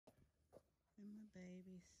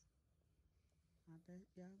babies. I bet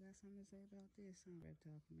y'all got something to say about this on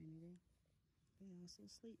Reptile Community. They also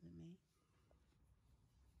sleep with me.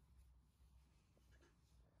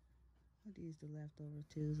 Are these the leftover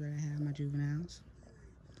tools that I have my juveniles?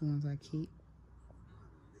 The ones I keep.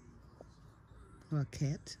 Or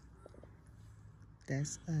cat.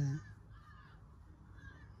 That's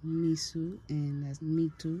Misu and that's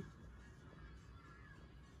Mitu.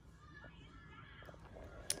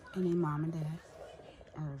 And then mom and dad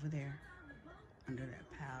are over there under that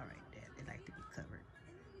pile right there. They like to be covered.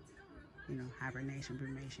 You know, hibernation,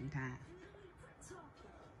 brumation time.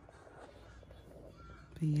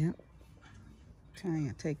 But yep, trying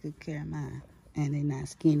to take good care of mine. And they're not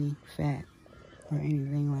skinny, fat, or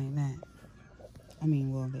anything like that. I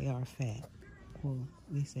mean, well, they are fat. Well,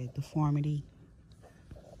 we say deformity.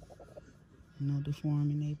 No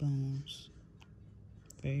deforming their bones.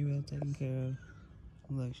 Very well taken care of.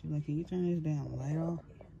 Look, she's like, can you turn this down? Light off.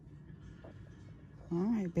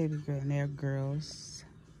 Alright, baby girl. And they're girls.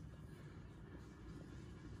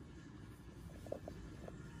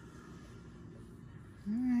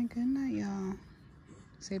 Alright, good night, y'all.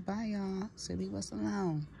 Say bye, y'all. Say leave us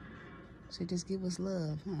alone. Say just give us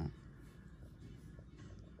love, huh?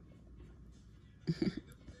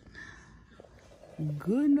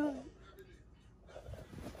 Good night.